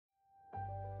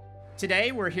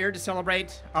Today, we're here to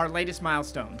celebrate our latest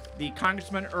milestone, the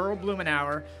Congressman Earl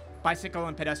Blumenauer Bicycle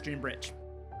and Pedestrian Bridge.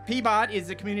 PBOT is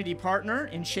a community partner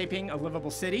in shaping a livable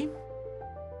city.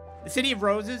 The City of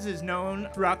Roses is known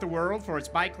throughout the world for its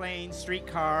bike lanes,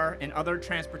 streetcar, and other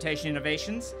transportation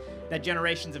innovations that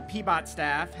generations of PBOT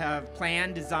staff have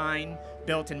planned, designed,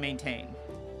 built, and maintained.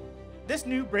 This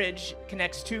new bridge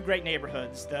connects two great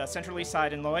neighborhoods, the Central East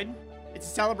Side and Lloyd. It's a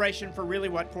celebration for really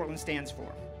what Portland stands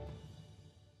for.